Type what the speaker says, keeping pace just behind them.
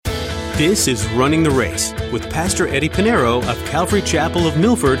This is Running the Race with Pastor Eddie Pinero of Calvary Chapel of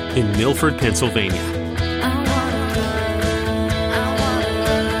Milford in Milford, Pennsylvania.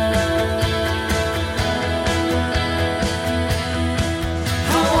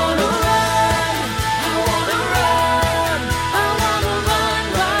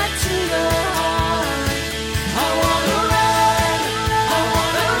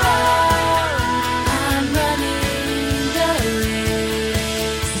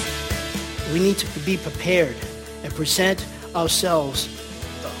 To be prepared and present ourselves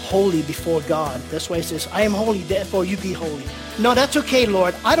holy before God. That's why it says, I am holy, therefore you be holy. No, that's okay,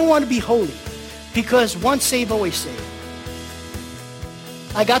 Lord. I don't want to be holy because once saved, always saved.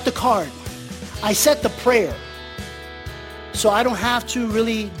 I got the card. I said the prayer. So I don't have to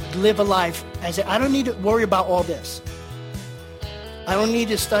really live a life as I don't need to worry about all this. I don't need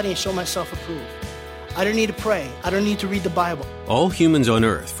to study and show myself approved. I don't need to pray. I don't need to read the Bible. All humans on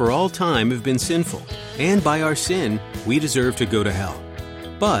earth for all time have been sinful, and by our sin, we deserve to go to hell.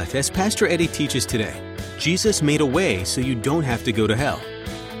 But as Pastor Eddie teaches today, Jesus made a way so you don't have to go to hell.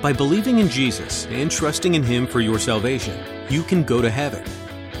 By believing in Jesus and trusting in Him for your salvation, you can go to heaven.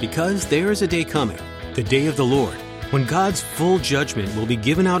 Because there is a day coming, the day of the Lord, when God's full judgment will be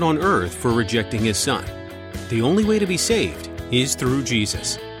given out on earth for rejecting His Son. The only way to be saved is through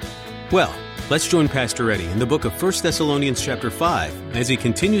Jesus. Well, let's join Pastor Eddie in the book of 1 Thessalonians chapter 5 as he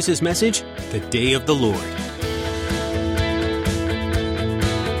continues his message, The Day of the Lord.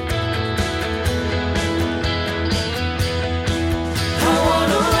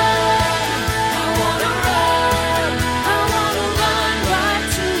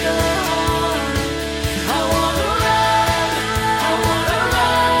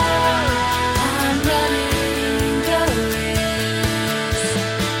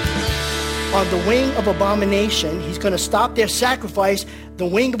 On the wing of abomination, he's going to stop their sacrifice. The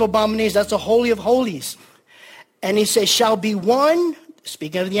wing of abomination, that's the Holy of Holies. And he says, shall be one,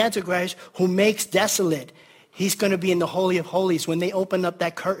 speaking of the Antichrist, who makes desolate. He's going to be in the Holy of Holies when they open up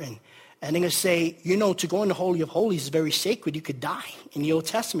that curtain. And they're going to say, you know, to go in the Holy of Holies is very sacred. You could die in the Old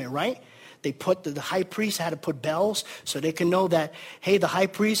Testament, right? They put the high priest had to put bells so they can know that, hey, the high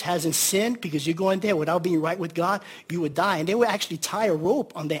priest hasn't sinned because you go in there without being right with God, you would die. And they would actually tie a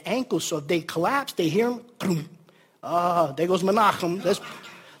rope on their ankles so if they collapse, they hear him. There goes Menachem.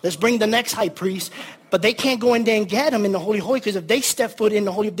 Let's bring the next high priest. But they can't go in there and get him in the Holy Holy because if they step foot in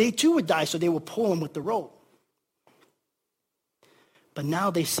the Holy, they too would die. So they would pull him with the rope. But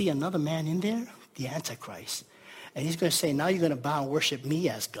now they see another man in there, the Antichrist. And he's going to say, now you're going to bow and worship me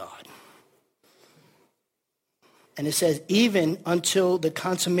as God. And it says, even until the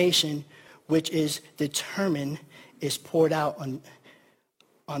consummation which is determined is poured out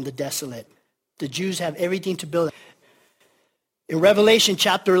on the desolate. The Jews have everything to build. In Revelation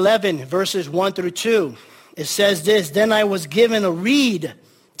chapter 11, verses 1 through 2, it says this, then I was given a reed. It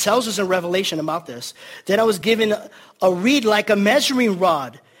tells us in Revelation about this. Then I was given a reed like a measuring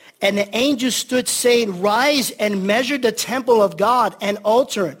rod. And the angel stood saying, rise and measure the temple of God and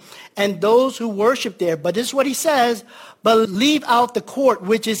altar and those who worship there. But this is what he says, but leave out the court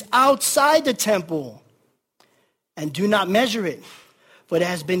which is outside the temple and do not measure it, for it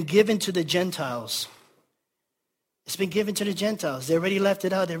has been given to the Gentiles. It's been given to the Gentiles. They already left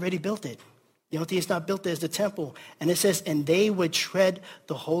it out. They already built it. The only thing that's not built there is the temple. And it says, and they would tread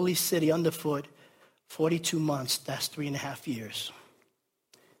the holy city underfoot 42 months. That's 3.5 years.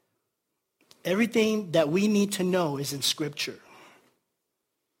 Everything that we need to know is in Scripture.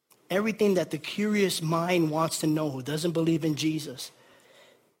 Everything that the curious mind wants to know who doesn't believe in Jesus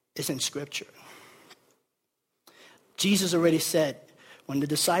is in Scripture. Jesus already said, when the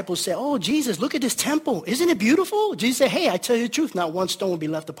disciples said, oh, Jesus, look at this temple. Isn't it beautiful? Jesus said, hey, I tell you the truth, not one stone will be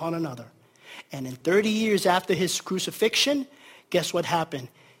left upon another. And in 30 years after his crucifixion, guess what happened?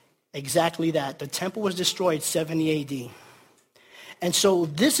 Exactly that. The temple was destroyed 70 A.D. And so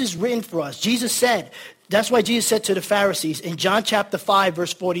this is written for us. Jesus said, that's why Jesus said to the Pharisees in John chapter 5,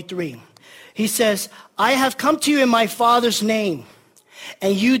 verse 43, he says, I have come to you in my Father's name,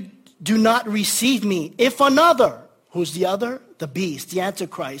 and you do not receive me. If another, who's the other? The beast, the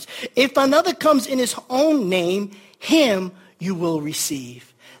Antichrist. If another comes in his own name, him you will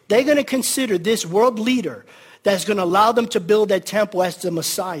receive. They're going to consider this world leader that's going to allow them to build that temple as the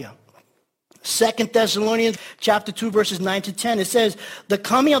Messiah. 2 Thessalonians chapter 2, verses 9 to 10, it says, the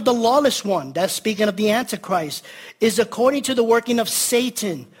coming of the lawless one, that's speaking of the Antichrist, is according to the working of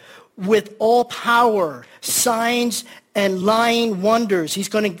Satan with all power, signs, and lying wonders. Satan's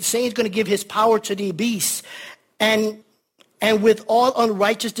going to give his power to the beast. And with all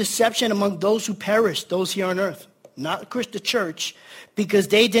unrighteous deception among those who perish, those here on earth. not the church, because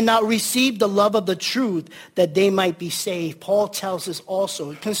they did not receive the love of the truth that they might be saved. Paul tells us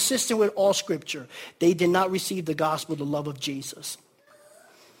also, consistent with all Scripture, they did not receive the gospel, the love of Jesus.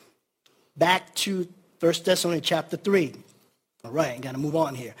 Back to 1 Thessalonians chapter 3. All right, I got to move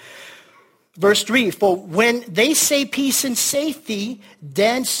on here. Verse 3, for when they say peace and safety,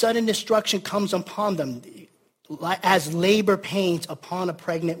 then sudden destruction comes upon them, as labor pains upon a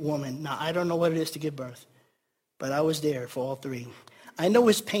pregnant woman. Now, I don't know what it is to give birth, but I was there for all three. I know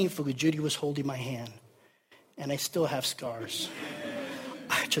it's painful because Judy was holding my hand, and I still have scars.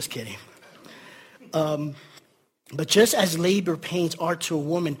 Just kidding. But just as labor pains are to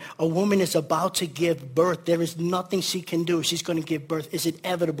a woman is about to give birth. There is nothing she can do. She's going to give birth. It's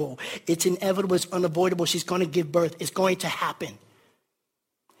inevitable. It's inevitable. It's unavoidable. She's going to give birth. It's going to happen.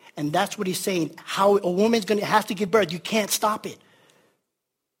 And that's what he's saying. How a woman's going to have to give birth. You can't stop it.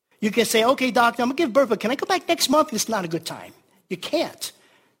 You can say, okay, doctor, I'm going to give birth, but can I go back next month? It's not a good time. You can't.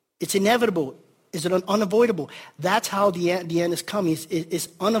 It's inevitable. Is it unavoidable? That's how the end is coming. It's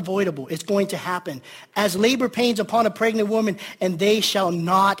unavoidable. It's going to happen. As labor pains upon a pregnant woman, and they shall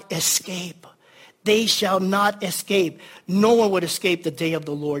not escape. They shall not escape. No one would escape the day of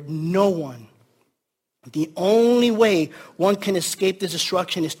the Lord. No one. The only way one can escape this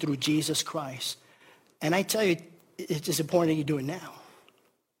destruction is through Jesus Christ. And I tell you, it's important that you do it now.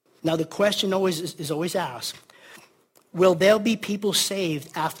 Now, the question is always asked, will there be people saved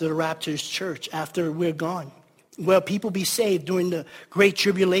after the rapture's church, after we're gone? Will people be saved during the Great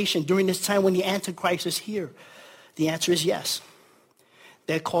Tribulation, during this time when the Antichrist is here? The answer is yes.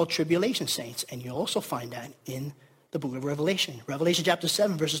 They're called tribulation saints, and you also find that in the book of Revelation. Revelation chapter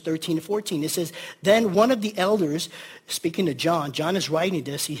 7, verses 13 to 14. It says, then one of the elders, speaking to John is writing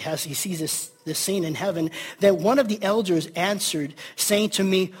this, he sees this scene in heaven. Then one of the elders answered, saying to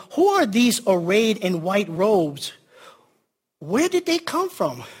me, who are these arrayed in white robes? Where did they come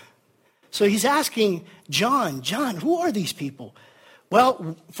from? So he's asking John, who are these people?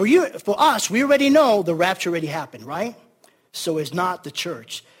 Well, for us, we already know the rapture already happened, right? So it's not the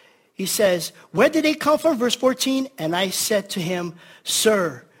church. He says, where did they come from? Verse 14, and I said to him,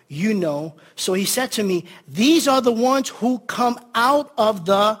 sir, you know. So he said to me, these are the ones who come out of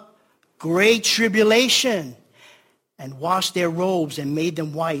the great tribulation and washed their robes and made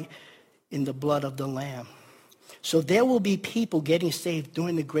them white in the blood of the Lamb. So there will be people getting saved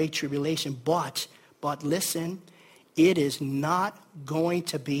during the Great Tribulation, but listen, it is not going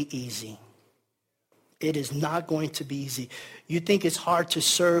to be easy. It is not going to be easy. You think it's hard to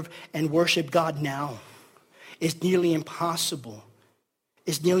serve and worship God now. It's nearly impossible.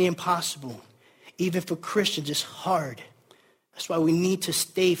 It's nearly impossible. Even for Christians, it's hard. That's why we need to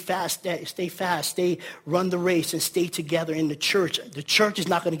stay fast, run the race, and stay together in the church. The church is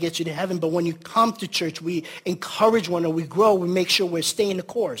not going to get you to heaven, but when you come to church, we encourage one another, we grow, we make sure we're staying the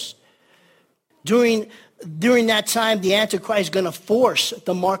course. During that time, the Antichrist is going to force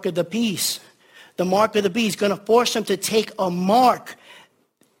the mark of the beast. The mark of the beast is going to force them to take a mark.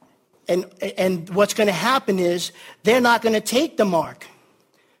 And what's going to happen is they're not going to take the mark.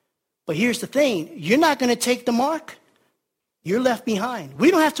 But here's the thing. You're not going to take the mark. You're left behind.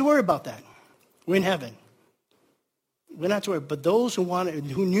 We don't have to worry about that. We're in heaven. We're not to worry. But those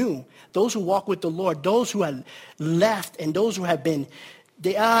who knew, those who walk with the Lord, those who had left and those who have been,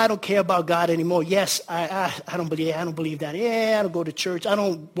 I don't care about God anymore. Yes, I don't believe that. Yeah, I don't go to church. I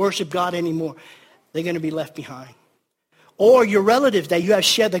don't worship God anymore. They're going to be left behind. Or your relatives that you have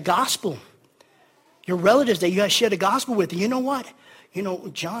shared the gospel. Your relatives that you have shared the gospel with. You know what?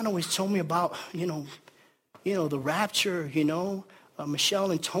 John always told me about, the rapture,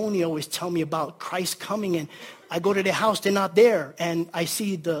 Michelle and Tony always tell me about Christ coming, and I go to their house, they're not there, and I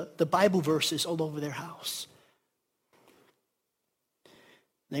see the Bible verses all over their house.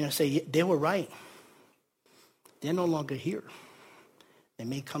 They're going to say, they were right. They're no longer here. They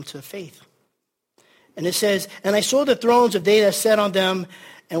may come to faith. And it says, and I saw the thrones of they that sat on them,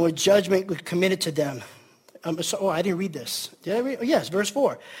 and with judgment committed to them. I didn't read this. Did I read? Oh, yes, verse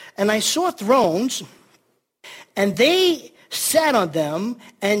 4. And I saw thrones, and they sat on them,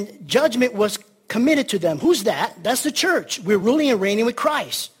 and judgment was committed to them. Who's that? That's the church. We're ruling and reigning with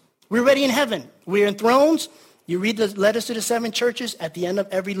Christ. We're already in heaven. We're in thrones. You read the letters to the 7 churches. At the end of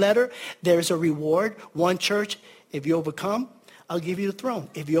every letter, there's a reward. One church, if you overcome, I'll give you the throne.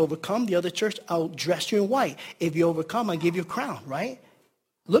 If you overcome the other church, I'll dress you in white. If you overcome, I'll give you a crown, right?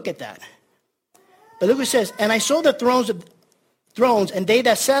 Look at that. But look what it says, and I saw the thrones, and they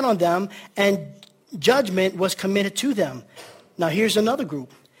that sat on them, and judgment was committed to them. Now here's another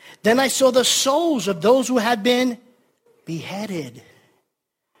group. Then I saw the souls of those who had been beheaded.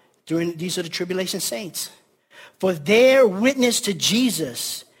 These are the tribulation saints. for their witness to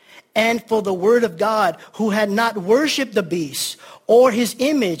Jesus and for the word of God, who had not worshipped the beast or his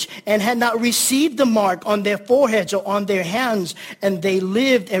image and had not received the mark on their foreheads or on their hands, and they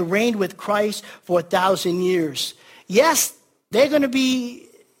lived and reigned with Christ for 1,000 years. Yes, they're going to be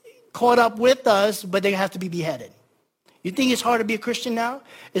caught up with us, but they have to be beheaded. You think it's hard to be a Christian now?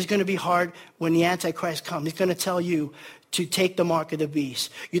 It's going to be hard when the Antichrist comes. He's going to tell you to take the mark of the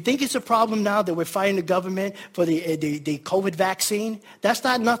beast. You think it's a problem now that we're fighting the government for the COVID vaccine? That's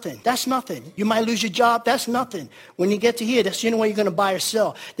not nothing. That's nothing. You might lose your job. That's nothing. When you get to here, that's the only way you're going to buy or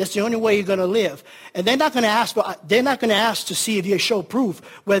sell. That's the only way you're going to live. And they're not going to ask to see if you show proof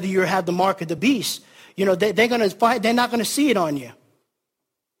whether you have the mark of the beast. You know, they're going to fight. They're not going to see it on you.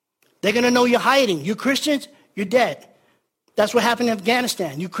 They're going to know you're hiding. You Christians, you're dead. That's what happened in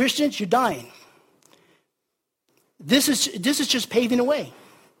Afghanistan. You Christians, you're dying. This is just paving the way.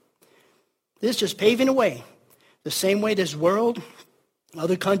 This is just paving the way. The same way this world,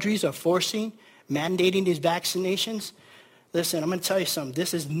 other countries are mandating these vaccinations. Listen, I'm going to tell you something.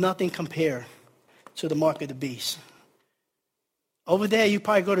 This is nothing compared to the mark of the beast. Over there, you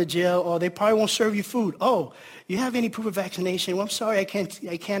probably go to jail, or they probably won't serve you food. Oh, you have any proof of vaccination? Well, I'm sorry, I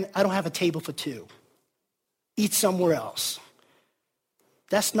don't have a table for two. Eat somewhere else.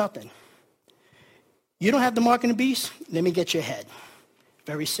 That's nothing. You don't have the mark of the beast? Let me get your head.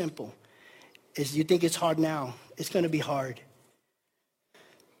 Very simple. You think it's hard now? It's going to be hard.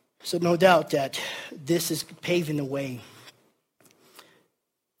 So no doubt that this is paving the way.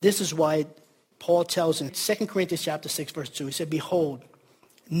 This is why Paul tells in 2 Corinthians chapter 6, verse 2, he said, behold,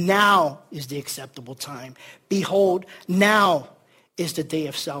 now is the acceptable time. Behold, now is the day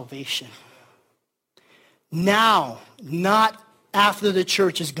of salvation. Now, not after the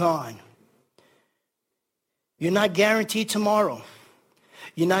church is gone. You're not guaranteed tomorrow.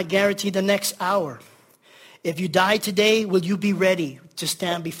 You're not guaranteed the next hour. If you die today, will you be ready to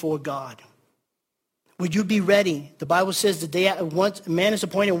stand before God? Would you be ready? The Bible says the day once man is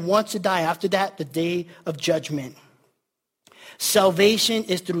appointed once to die. After that, the day of judgment. Salvation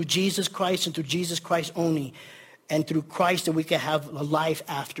is through Jesus Christ and through Jesus Christ only. And through Christ that we can have a life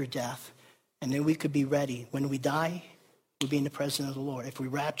after death. And then we could be ready. When we die, we'll be in the presence of the Lord. If we're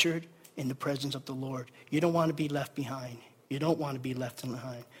raptured, in the presence of the Lord. You don't want to be left behind. You don't want to be left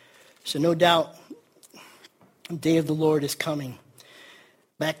behind. So no doubt, the day of the Lord is coming.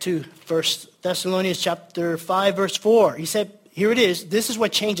 Back to 1 Thessalonians chapter 5, verse 4. He said, here it is. This is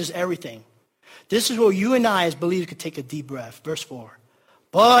what changes everything. This is where you and I as believers could take a deep breath. Verse 4.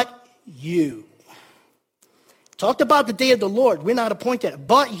 But you. Talked about the day of the Lord. We're not appointed.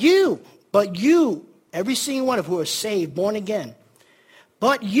 But you, every single one of who are saved, born again.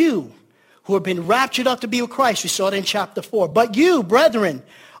 But you, who have been raptured up to be with Christ. We saw it in chapter 4. But you, brethren,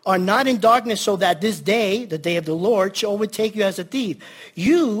 are not in darkness so that this day, the day of the Lord, shall overtake you as a thief.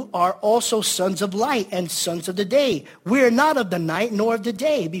 You are also sons of light and sons of the day. We are not of the night nor of the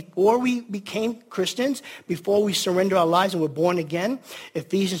day. Before we became Christians, before we surrendered our lives and were born again,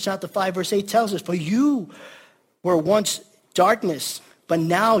 Ephesians chapter 5, verse 8 tells us, for you were once darkness, but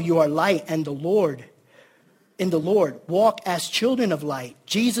now you are light and in the Lord, walk as children of light.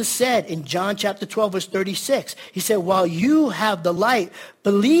 Jesus said in John chapter 12, verse 36, he said, while you have the light,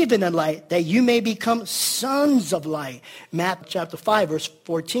 believe in the light, that you may become sons of light. Matthew chapter 5, verse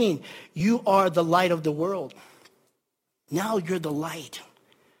 14, you are the light of the world. Now you're the light.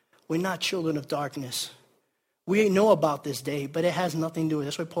 We're not children of darkness. We know about this day, but it has nothing to do with it.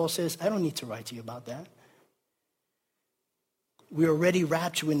 That's why Paul says, I don't need to write to you about that. We're already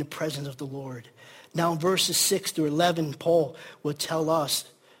raptured in the presence of the Lord. Now in verses 6 through 11, Paul will tell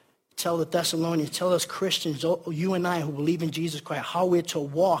the Thessalonians, tell us Christians, you and I who believe in Jesus Christ, how we're to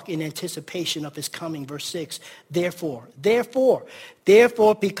walk in anticipation of his coming. Verse 6, therefore,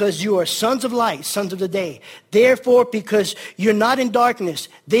 because you are sons of light, sons of the day. Therefore, because you're not in darkness.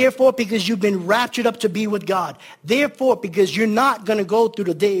 Therefore, because you've been raptured up to be with God. Therefore, because you're not going to go through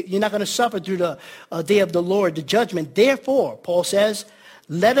the day, you're not going to suffer through the day of the Lord, the judgment. Therefore, Paul says,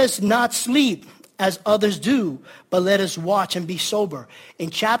 let us not sleep as others do, but let us watch and be sober. In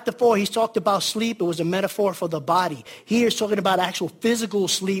chapter 4, he's talked about sleep. It was a metaphor for the body. Here he's talking about actual physical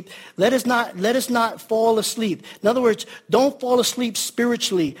sleep. Let us not fall asleep. In other words, don't fall asleep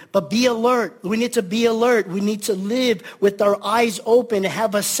spiritually, but be alert. We need to be alert. We need to live with our eyes open and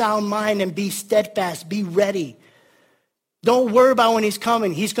have a sound mind and be steadfast, be ready. Don't worry about when he's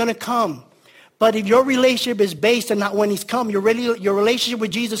coming. He's going to come. But if your relationship is based on not when he's come, your relationship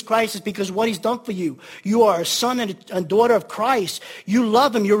with Jesus Christ is because of what he's done for you. You are a son and a daughter of Christ. You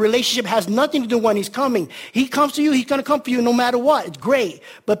love him. Your relationship has nothing to do when he's coming. He comes to you, he's going to come for you no matter what. It's great.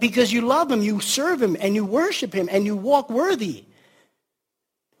 But because you love him, you serve him, and you worship him, and you walk worthy.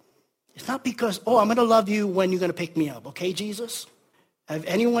 It's not because, I'm going to love you when you're going to pick me up. Okay, Jesus? Have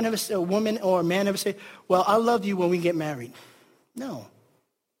anyone ever said, a woman or a man ever say, well, I love you when we get married? No.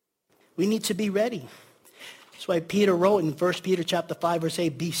 We need to be ready. That's why Peter wrote in 1 Peter chapter 5, verse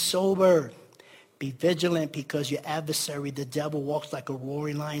 8, be sober, be vigilant, because your adversary, the devil, walks like a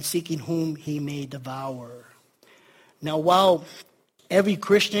roaring lion, seeking whom he may devour. Now, while every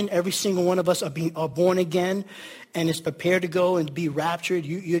Christian, every single one of us are born again and is prepared to go and be raptured,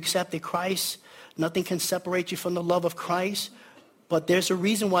 you accepted Christ, nothing can separate you from the love of Christ. But there's a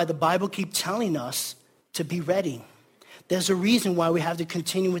reason why the Bible keeps telling us to be ready. There's a reason why we have to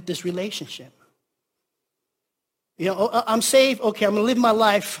continue with this relationship. I'm saved. Okay, I'm going to live my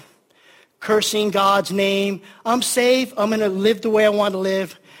life cursing God's name. I'm saved. I'm going to live the way I want to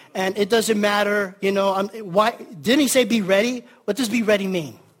live. And it doesn't matter, why didn't he say be ready? What does be ready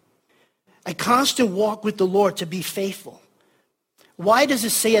mean? A constant walk with the Lord to be faithful. Why does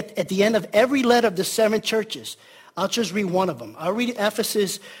it say at the end of every letter of the 7 churches? I'll just read one of them. I'll read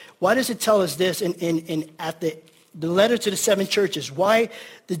Ephesus. Why does it tell us this at the letter to the 7 churches? Why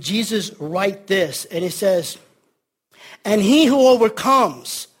did Jesus write this? And it says, and he who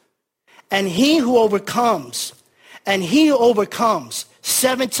overcomes, and he who overcomes, and he who overcomes,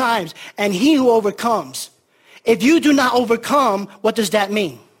 7 times, and he who overcomes. If you do not overcome, what does that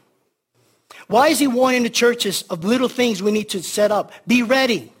mean? Why is he warning the churches of little things we need to set up? Be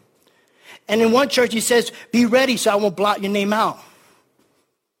ready. And in one church he says, be ready so I won't blot your name out.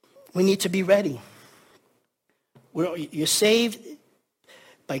 We need to be ready. You're saved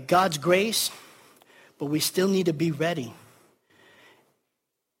by God's grace, but we still need to be ready.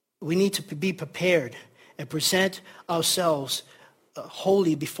 We need to be prepared and present ourselves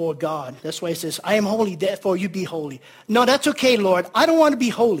holy before God. That's why it says, I am holy, therefore you be holy. No, that's okay, Lord. I don't want to be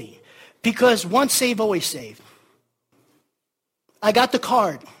holy because once saved, always saved. I got the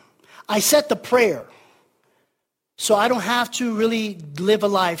card. I said the prayer. So I don't have to really live a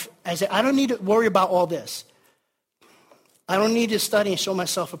life. I don't need to worry about all this. I don't need to study and show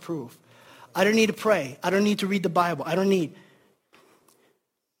myself approved. I don't need to pray. I don't need to read the Bible. I don't need.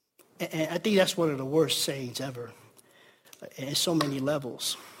 And I think that's one of the worst sayings ever. In so many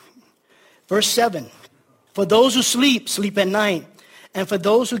levels. Verse 7. For those who sleep, sleep at night. And for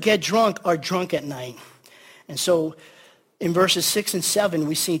those who get drunk, are drunk at night. And so in verses 6 and 7,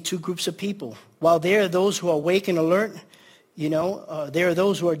 we see 2 groups of people. While there are those who are awake and alert, there are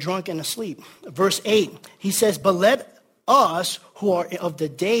those who are drunk and asleep. Verse 8, he says, but let us who are of the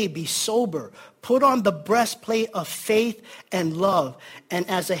day be sober. Put on the breastplate of faith and love, and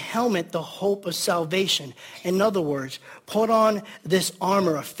as a helmet, the hope of salvation. In other words, put on this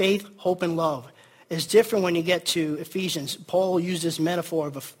armor of faith, hope, and love. It's different when you get to Ephesians. Paul used this metaphor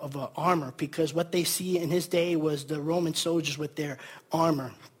of an armor because what they see in his day was the Roman soldiers with their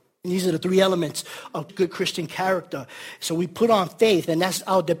armor. And these are the 3 elements of good Christian character. So we put on faith, and that's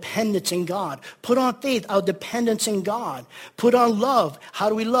our dependence in God. Put on faith, our dependence in God. Put on love. How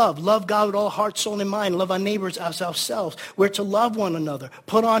do we love? Love God with all heart, soul, and mind. Love our neighbors as ourselves. We're to love one another.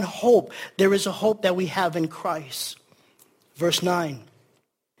 Put on hope. There is a hope that we have in Christ. Verse 9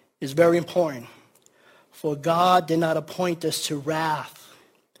 is very important. For God did not appoint us to wrath,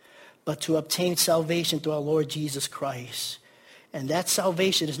 but to obtain salvation through our Lord Jesus Christ. And that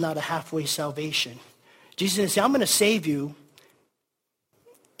salvation is not a halfway salvation. Jesus didn't say, I'm going to save you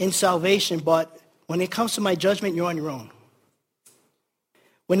in salvation, but when it comes to my judgment, you're on your own.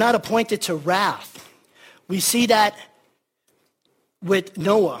 We're not appointed to wrath. We see that with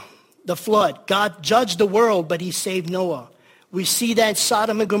Noah, the flood. God judged the world, but he saved Noah. We see that in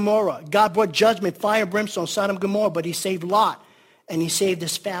Sodom and Gomorrah. God brought judgment, fire and brimstone, Sodom and Gomorrah, but he saved Lot, and he saved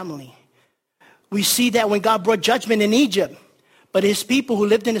his family. We see that when God brought judgment in Egypt, but his people who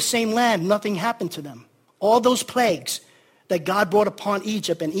lived in the same land, nothing happened to them. All those plagues that God brought upon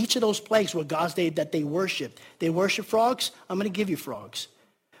Egypt, and each of those plagues were God's day that they worshiped. They worship frogs, I'm going to give you frogs.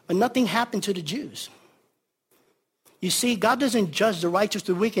 But nothing happened to the Jews. You see, God doesn't judge the righteous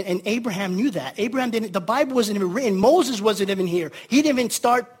or the wicked, and Abraham knew that. Abraham didn't, the Bible wasn't even written. Moses wasn't even here. He didn't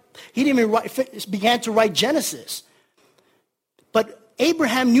even began to write Genesis. But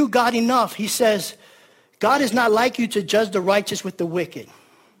Abraham knew God enough. He says, God is not like you to judge the righteous with the wicked.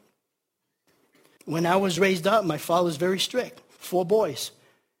 When I was raised up, my father was very strict. 4 boys.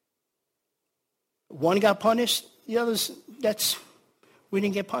 One got punished. The others, we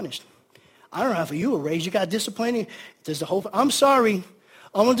didn't get punished. I don't know how you were raised. You got disciplining. I'm sorry.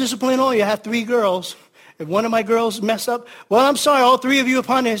 I'm going to discipline all you. I have 3 girls. If one of my girls mess up, well, I'm sorry, all 3 of you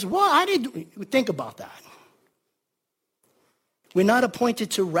upon this. Well, I didn't think about that. We're not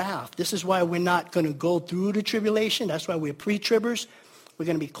appointed to wrath. This is why we're not going to go through the tribulation. That's why we're pre-tribbers. We're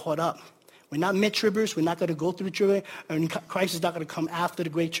going to be caught up. We're not mid-tribbers. We're not going to go through the tribulation. And Christ is not going to come after the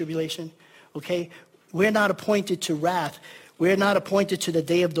great tribulation. Okay? We're not appointed to wrath. We're not appointed to the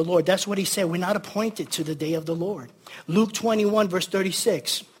day of the Lord. That's what he said. We're not appointed to the day of the Lord. Luke 21, verse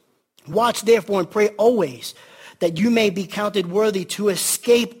 36. Watch therefore and pray always, that you may be counted worthy to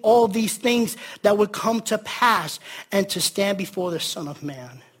escape all these things that would come to pass and to stand before the Son of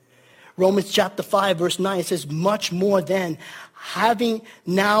Man. Romans chapter 5, verse 9 says, much more then, having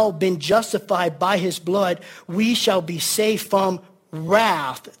now been justified by his blood, we shall be saved from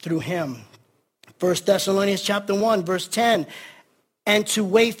wrath through him. 1 Thessalonians chapter 1, verse 10, and to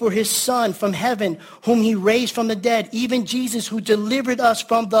wait for his Son from heaven, whom he raised from the dead, even Jesus, who delivered us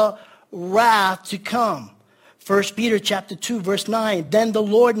from the wrath to come. 1 Peter chapter 2, verse 9, then the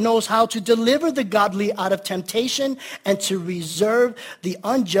Lord knows how to deliver the godly out of temptation and to reserve the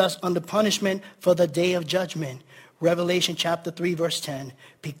unjust under punishment for the day of judgment. Revelation chapter 3, verse 10,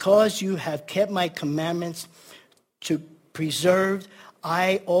 because you have kept my commandments to preserve,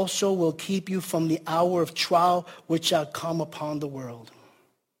 I also will keep you from the hour of trial which shall come upon the world.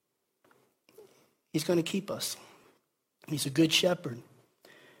 He's going to keep us. He's a good shepherd.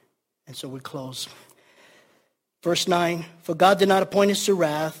 And so we close. Verse 9, for God did not appoint us to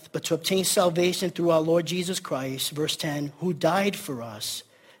wrath, but to obtain salvation through our Lord Jesus Christ. Verse 10, who died for us,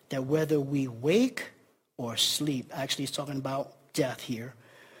 that whether we wake or sleep, actually he's talking about death here,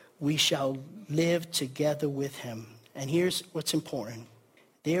 we shall live together with him. And here's what's important.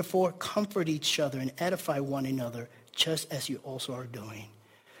 Therefore, comfort each other and edify one another, just as you also are doing.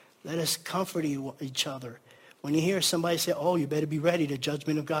 Let us comfort each other. When you hear somebody say, oh, you better be ready, the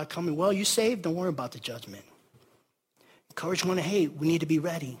judgment of God coming. Well, you saved, don't worry about the judgment. Encourage one to hate. We need to be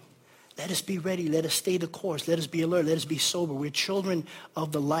ready. Let us be ready. Let us stay the course. Let us be alert. Let us be sober. We're children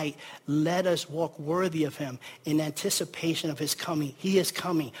of the light. Let us walk worthy of him in anticipation of his coming. He is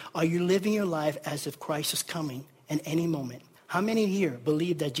coming. Are you living your life as if Christ is coming in any moment? How many here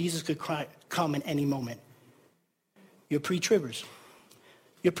believe that Jesus could come in any moment? You're pre-tribbers.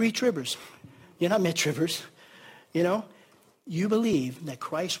 You're pre-tribbers. You're not mid-tribbers. You know, you believe that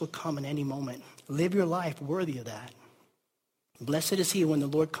Christ will come in any moment. Live your life worthy of that. Blessed is he when the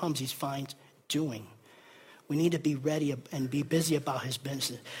Lord comes, he's finds doing. We need to be ready and be busy about his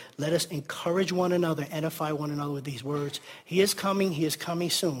business. Let us encourage one another, edify one another with these words. He is coming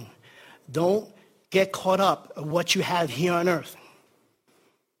soon. Don't get caught up in what you have here on earth.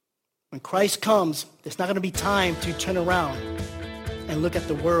 When Christ comes, there's not going to be time to turn around and look at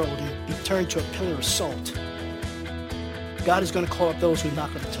the world and be turned to a pillar of salt. God is going to call up those who are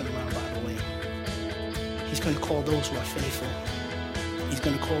not going to turn around, by the way. He's going to call those who are faithful. He's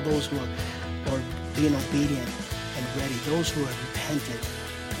going to call those who are being obedient and ready. Those who are repentant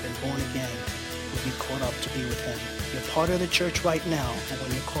and born again will be caught up to be with him. You're part of the church right now, but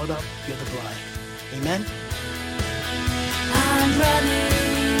when you're caught up, you're the bride. Amen? I'm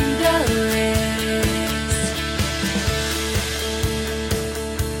running the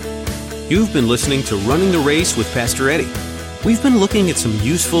race. You've been listening to Running the Race with Pastor Eddie. We've been looking at some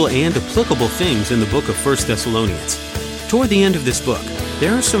useful and applicable things in the book of 1 Thessalonians. Toward the end of this book,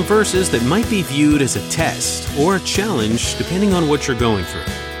 there are some verses that might be viewed as a test or a challenge depending on what you're going through.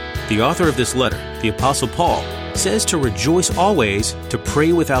 The author of this letter, the Apostle Paul, says to rejoice always, to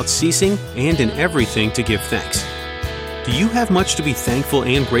pray without ceasing, and in everything to give thanks. Do you have much to be thankful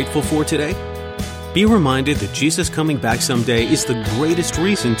and grateful for today? Be reminded that Jesus coming back someday is the greatest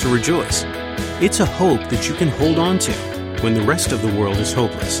reason to rejoice. It's a hope that you can hold on to when the rest of the world is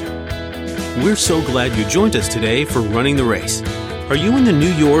hopeless. We're so glad you joined us today for Running the Race. Are you in the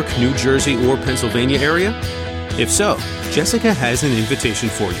New York, New Jersey, or Pennsylvania area? If so, Jessica has an invitation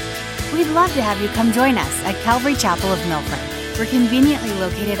for you. We'd love to have you come join us at Calvary Chapel of Milford. We're conveniently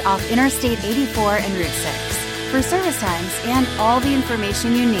located off Interstate 84 and Route 6. For service times and all the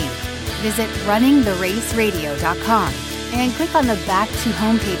information you need, visit runningtheraceradio.com and click on the Back to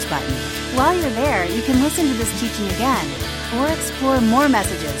Homepage button. While you're there, you can listen to this teaching again or explore more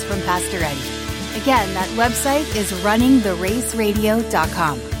messages from Pastor Eddie. Again, that website is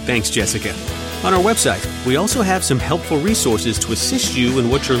runningtheraceradio.com. Thanks, Jessica. On our website, we also have some helpful resources to assist you in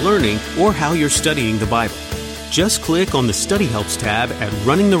what you're learning or how you're studying the Bible. Just click on the Study Helps tab at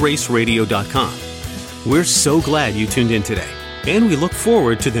runningtheraceradio.com. We're so glad you tuned in today, and we look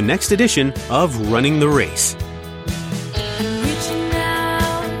forward to the next edition of Running the Race.